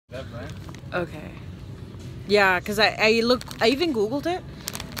That brand? Okay. Yeah, because I even Googled it,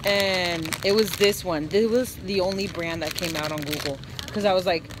 and it was this one. This was the only brand that came out on Google. Because I was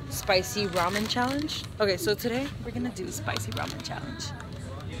like, spicy ramen challenge. Okay, so today we're going to do spicy ramen challenge.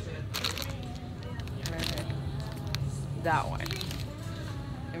 That one.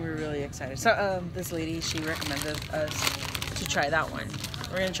 And we're really excited. So this lady, she recommended us to try that one.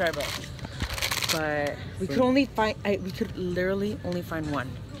 We're going to try both. But we could only find, we could literally only find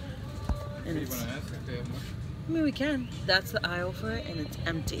one. And it's, I mean, we can. That's the aisle for it, and it's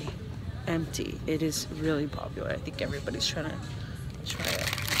empty. Empty. It is really popular. I think everybody's trying to try it.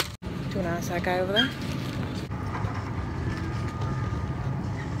 Do you want to ask that guy over there?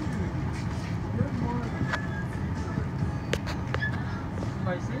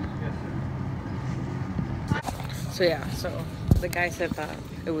 So yeah, so the guy said that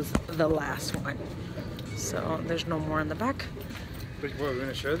it was the last one. So there's no more in the back. But what, we're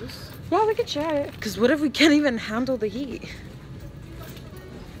gonna share this? Yeah, we could share it. Because what if we can't even handle the heat?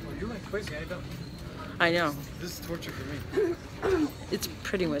 Well, you like spicy, I don't. I know. This is torture for me. It's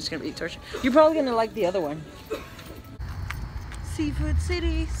pretty much gonna be torture. You're probably gonna like the other one. Seafood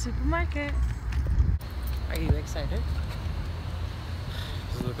City Supermarket. Are you excited?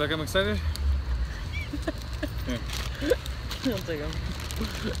 Does it look like I'm excited? Yeah. I'll take them.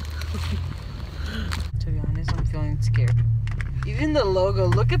 To be honest, I'm feeling scared. Even the logo,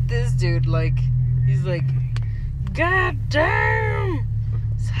 look at this dude, like, he's like, God damn!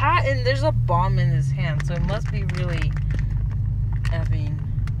 It's hot, and there's a bomb in his hand, so it must be really effing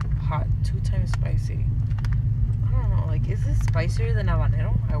hot. 2 times spicy. I don't know, like, is this spicier than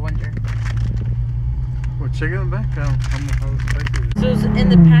habanero? I wonder. Well, check it in the back. How spicy it is. So in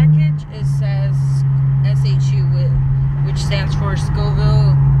the package, it says SHU, which stands for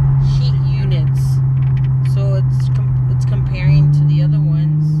Scoville Heat Units. So it's comparing to the other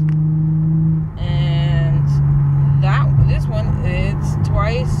ones, and this one, it's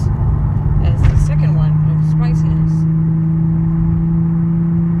twice as the second one of spiciness.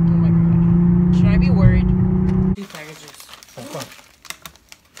 Oh my god! Should I be worried? 2 packages.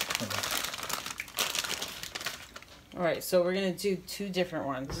 All right, so we're gonna do 2 different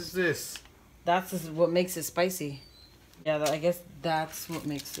ones. What is this? That's what makes it spicy. Yeah, I guess that's what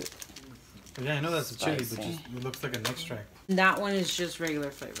makes it. Yeah, I know that's spicy. a chili, but just, it looks like an extract. That one is just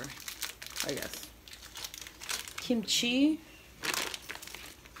regular flavor, I guess. Kimchi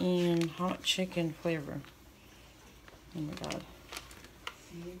and hot chicken flavor. Oh my god.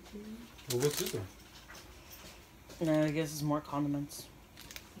 Well, what's this one? No, I guess it's more condiments.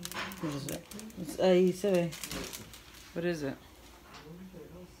 What is it? It's Isabe. What is it?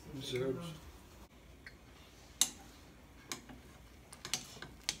 It's herbs.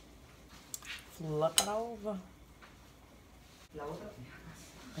 Flip it over.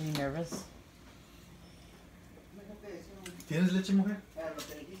 Are you nervous? ¿Tienes leche, mujer?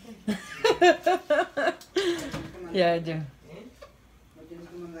 Yeah, I do.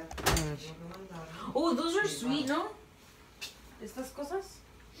 Oh, those are sweet, no? Estas cosas?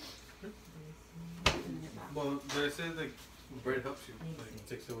 Well, they say like bread helps you, like it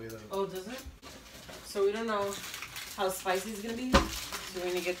takes away the. Oh, does it? So we don't know how spicy it's gonna be. So we're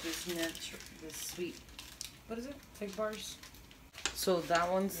gonna get this this sweet. What is it? Fig bars. So that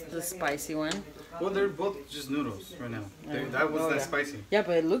one's the spicy one. Well, they're both just noodles right now. That was that spicy. Yeah,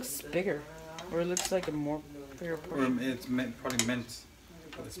 but it looks bigger, or it looks like a more bigger portion. Or it's probably meant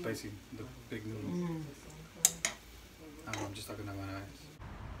for the spicy, the big noodles. I don't know, I'm just talking about my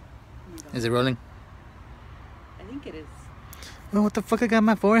eyes. Is it rolling? I think it is. Oh, what the fuck? I got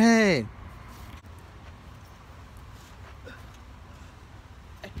my forehead.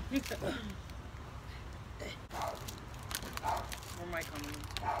 Where are my condiments?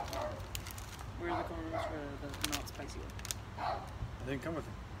 Where are the condiments for the not spicy one? I didn't come with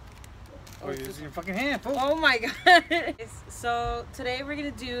it. Oh, you're using your fucking hand, fool. Oh my god. So today we're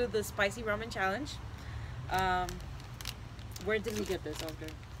gonna do the spicy ramen challenge. Where did we get this,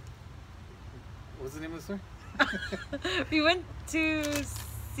 Oscar? What's the name of the store? We went to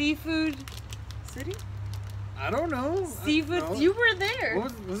Seafood City? I don't know. Seafood, no. you were there.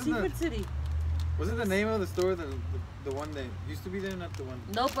 What was Seafood City. Was it the name of the store, the one that used to be there, not the one?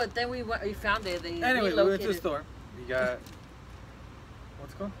 No, but then we found it. Anyway, we went to the store. We got,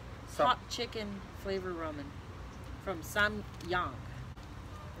 what's it called? Hot chicken flavor ramen from Sam Yang.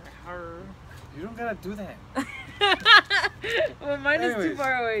 You don't gotta do that. Well, mine is too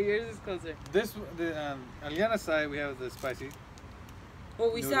far away. Yours is closer. On the other side, we have the spicy.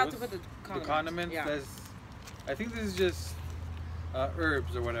 Well, we noodles, still have to put the condiments. The condiments. Yeah. I think this is just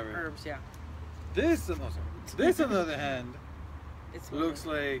herbs or whatever. Herbs, yeah. This, on the other hand, It's looks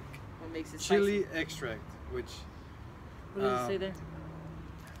like what makes it chili spicy. extract, which What does it say there?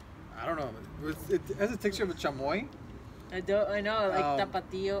 I don't know. It has a texture of a chamoy. I know, like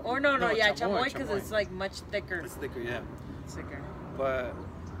tapatio. Or no, yeah, chamoy, because chamoy. it's like much thicker. It's thicker, yeah. It's thicker. But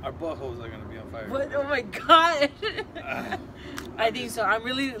our buttholes are gonna be on fire. What? Oh my god! I think so. I'm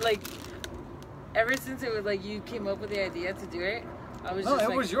really like. Ever since it was like you came up with the idea to do it, I was. No, just it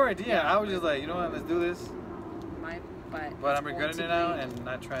like, was your idea. yeah. I was just like, you know what? Let's do this. My butt. But I'm regretting it now and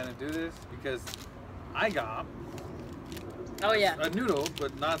not trying to do this because I got. Oh yeah. A noodle,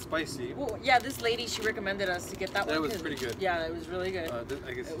 but not spicy. Well, yeah, this lady, she recommended us to get that one. That was pretty good. Yeah, it was really good.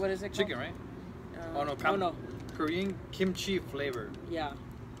 I guess what is it called? Chicken, right? No. Korean kimchi flavor. Yeah.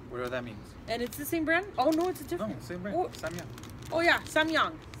 Whatever that means. And it's the same brand? Oh no, it's a different. No, same brand. Oh, Samyang. oh yeah,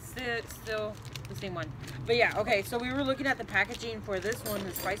 Samyang. Still the same one. But yeah, okay, so we were looking at the packaging for this one,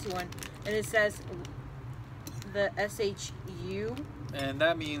 the spicy one, and it says the SHU. And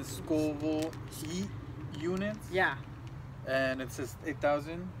that means Scoville heat units. Yeah. And it says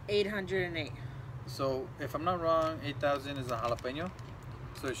 8,000. 808. So if I'm not wrong, 8,000 is a jalapeno.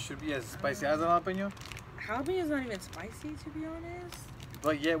 So it should be as spicy as a jalapeno. Jalapeno is not even spicy, to be honest.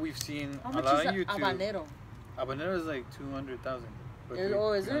 But yeah, we've seen How a much lot is on YouTube. habanero? Habanero is like 200,000.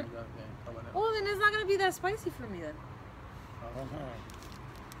 Oh, is it? Yeah, habanero. Oh, then it's not gonna be that spicy for me then. I don't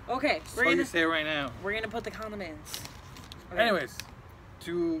know. Okay, So you say right now. We're gonna put the condiments. Okay. Anyways,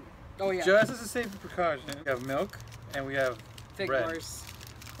 just as a safety precaution, we have milk and we have Fig bread. bars.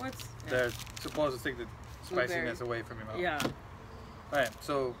 What's They're supposed to take the spiciness away from your mouth. Yeah. Alright,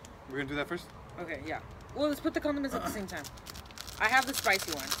 so we're gonna do that first? Okay, yeah. Well, let's put the condiments at the same time. I have the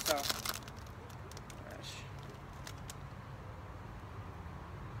spicy one, so. Gosh.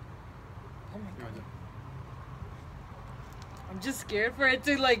 Oh my god. I'm just scared for it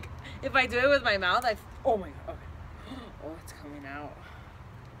to, like, if I do it with my mouth, oh my god. Okay. Oh, it's coming out.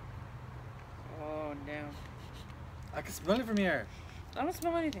 Oh, no. I can smell it from here. I don't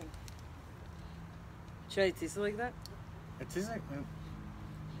smell anything. Should I taste it like that? It tastes like... I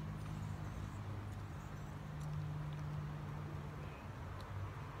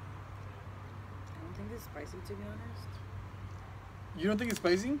don't think it's spicy, to be honest. You don't think it's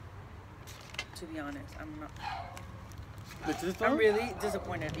spicy? To be honest, I'm not. I'm really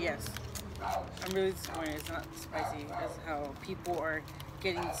disappointed, yes. I'm really disappointed it's not spicy as how people are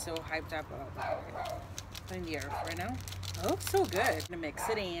getting so hyped up about that. Putting the earth right now. It looks so good. I'm gonna mix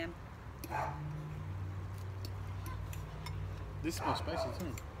it in. This smells spicy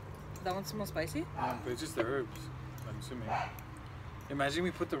too. That one smells spicy? But it's just the herbs, I'm assuming. Imagine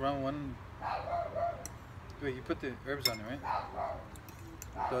we put the wrong one. Wait, you put the herbs on it, right?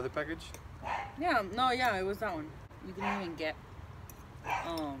 The other package? Yeah, no, yeah, it was that one. You didn't even get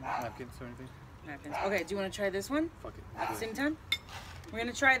Napkins or anything? napkins. Okay, do you want to try this one? Fuck it. At the same time? We're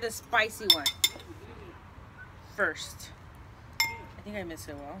gonna try the spicy one first. I think I mixed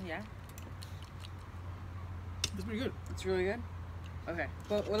it well, yeah. It's pretty good. It's really good? Okay.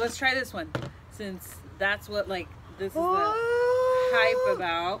 Well, let's try this one. Since that's what, like, this is the hype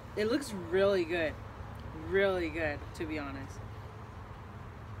about. It looks really good. Really good, to be honest.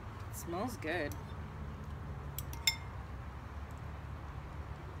 It smells good.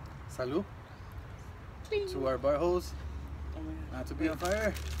 Salud. Ding. To our buttholes. Oh my god. Not to be on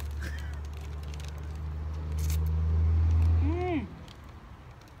fire.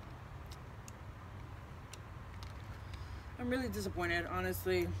 I'm really disappointed,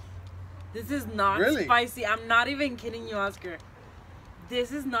 honestly. This is not Really? spicy. I'm not even kidding you, Oscar.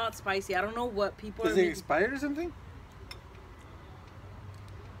 This is not spicy. I don't know what people Is are it expired or something?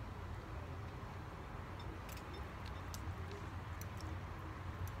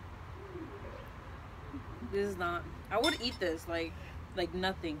 This is not. I would eat this like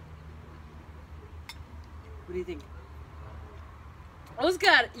nothing. What do you think?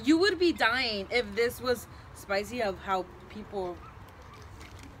 Oscar, you would be dying if this was spicy of how people.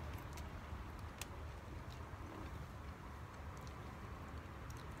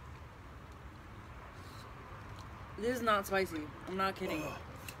 This is not spicy. I'm not kidding.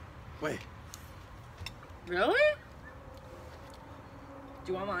 Wait. Really?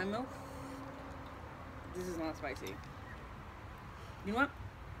 Do you want my milk? This is not spicy. You know what?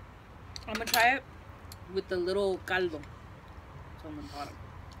 I'm gonna try it with the little caldo. It's on the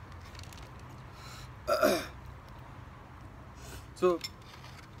bottom. So,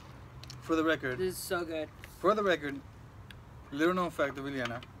 for the record, This is so good. little known fact of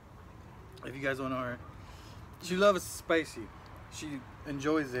Liliana, if you guys don't know her, she loves spicy. She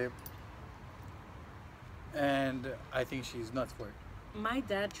enjoys it. And I think she's nuts for it. My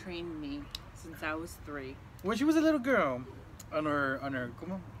dad trained me since I was 3. When she was a little girl, on her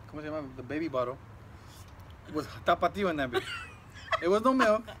 ¿cómo se llama? The baby bottle was tapatio in that bitch. It was no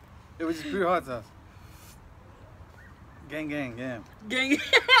milk. It was just pure hot sauce. Gang, yeah. Gang.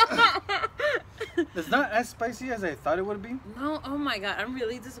 It's not as spicy as I thought it would be. No, oh my god, I'm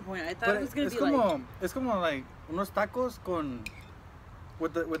really disappointed. I thought it was gonna be like. Es como like unos tacos con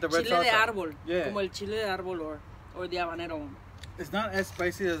with the red chile salsa. de árbol. Yeah. Como el chile de árbol or the habanero. It's not as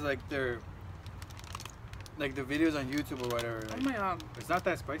spicy as like the videos on YouTube or whatever. Like, oh my god. It's not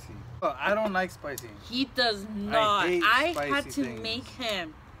that spicy. Well, I don't like spicy. He does not. I had to things. make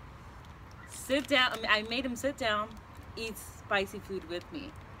him sit down. I made him sit down, eat spicy food with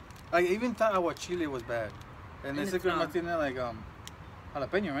me. I even thought aguachile was bad. And And this it's is not. like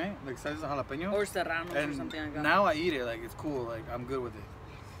jalapeno, right? Like sizes of jalapeno. Or serranos and or something like that. now I eat it. Like it's cool. Like I'm good with it.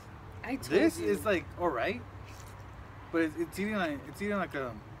 I told This you. is like alright, but it's eating like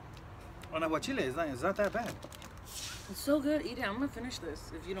on aguachile. It's not that bad. It's so good. Eat it. I'm gonna finish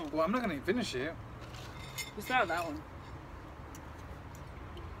this if you don't. Well, I'm not gonna finish it. We still have that one.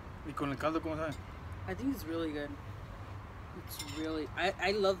 Y con el caldo, ¿cómo sabe? I think it's really good. It's really.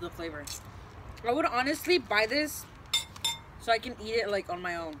 I love the flavor. I would honestly buy this so I can eat it like on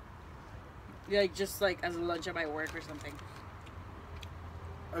my own. Like just like as a lunch at my work or something.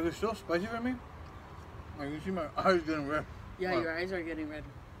 Is it still spicy for me? I can see my eyes getting red. Yeah, Wow. your eyes are getting red.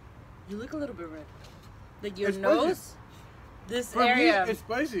 You look a little bit red. Like your It's nose, spicy. this For area. me, it's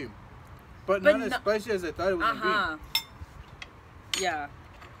spicy, but But not as no- spicy as I thought it was gonna Yeah.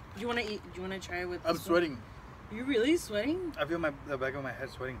 Do you wanna eat? Do you wanna try it with? be. I'm this one? sweating. You really sweating? I feel the back of my head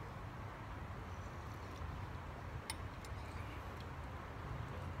sweating.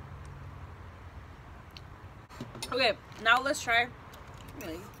 Okay, now let's try.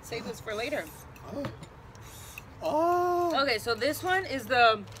 Really, save this for later. Oh. Okay, so this one is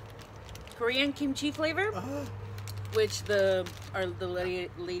the Korean kimchi flavor, which the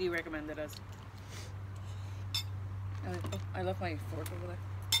lady recommended us. Oh, I left my fork over there.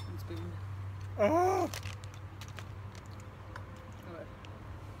 And spoon. Oh. Okay.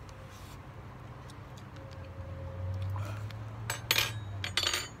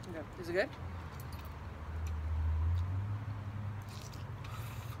 Okay, is it good?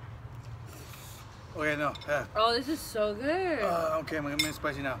 Okay, no. Yeah. Oh, this is so good. Okay, I'm gonna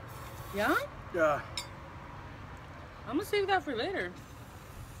spicy now. Yeah? Yeah. I'm gonna save that for later.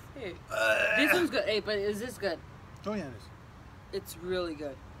 Hey, this one's good. Hey, but is this good? Oh yeah, it is. It's really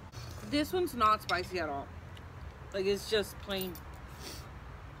good. This one's not spicy at all. Like it's just plain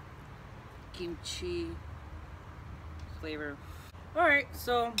kimchi flavor. All right,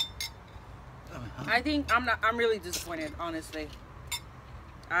 so I think I'm really disappointed, honestly.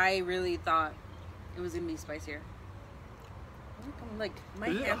 I really thought it was gonna be spicier. Look, I'm like my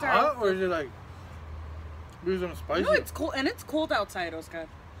Is it hands hot are. or is it like some spicy? No, it's cold, and it's cold outside, Oscar.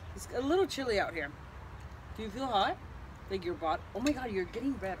 It's a little chilly out here. Do you feel hot? Like your body? Oh my God, you're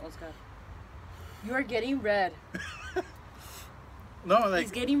getting red, Oscar. You are getting red. No, like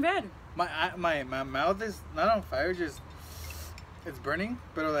He's getting red. my mouth is not on fire, just it's burning,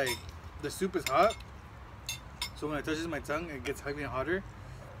 but like the soup is hot. So when it touches my tongue, it gets even hotter,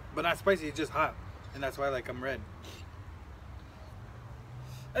 but not spicy. It's just hot, and that's why like I'm red.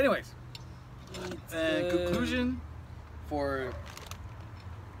 Anyways, and conclusion for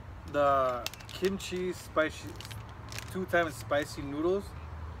the kimchi spicy 2 times spicy noodles.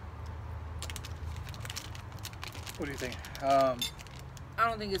 What do you think? I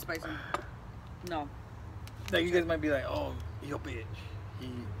don't think it's spicy. No. Like you guys might be like, oh, yo bitch,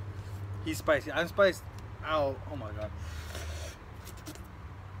 he's spicy. I'm spiced out. Oh my god,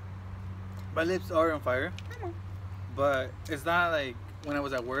 my lips are on fire, but it's not like when I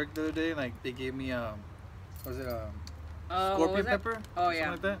was at work the other day. Like they gave me was it What scorpion was that? pepper? Oh Something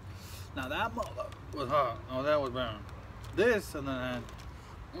yeah. like that. Now that mother was hot. Oh, that was brown. This on the hand,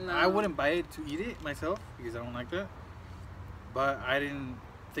 No. I wouldn't buy it to eat it myself because I don't like that. But I didn't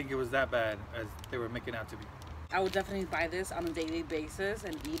think it was that bad as they were making out to be. I would definitely buy this on a daily basis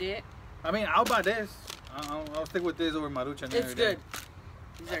and eat it. I mean, I'll buy this. I'll stick with this over Maruchan. It's good.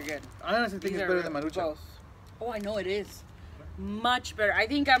 These are good. I honestly think These it's are better than Maruchan. both. Oh, I know it is. Much better. I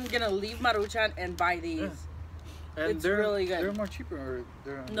think I'm gonna leave Maruchan and buy these. Yeah. And It's really good. They're more cheaper. Or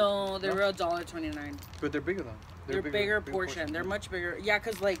they're No, they're $1.29. But they're bigger though. They're bigger portion. They're much bigger. Yeah,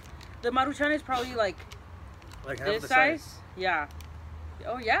 cause like the Maruchan is probably like like half this the size. Yeah.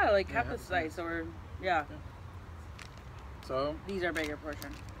 Oh yeah, like Yeah, half half the the size. size. Or yeah. So These are bigger portion.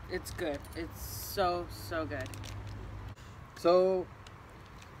 It's good. It's so good.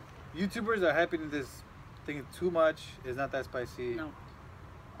 YouTubers are happy that this thing too much. It's not that spicy. No.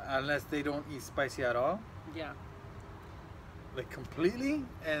 Unless they don't eat spicy at all. Yeah. like completely,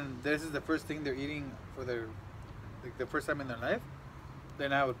 and this is the first thing they're eating for their, like the first time in their life,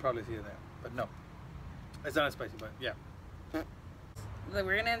 then I would probably see it there. But no, it's not as spicy. But yeah,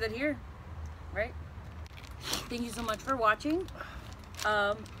 We're gonna end it here, right? Thank you so much for watching.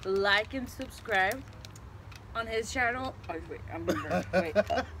 Like and subscribe on his channel. Oh wait, I'm gonna burp. Wait.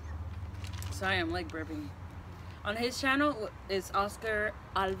 Sorry, I'm like burping. On his channel is Oscar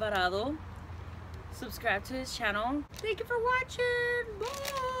Alvarado. Subscribe to his channel. Thank you for watching.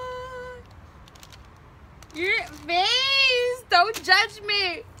 Bye. Your face. Don't judge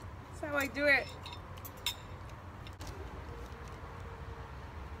me. That's how I do it.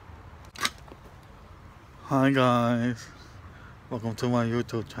 hi guys, welcome to my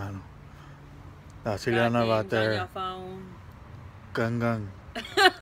YouTube channel. La Chilena Got right games on there. your phone. Gang gang.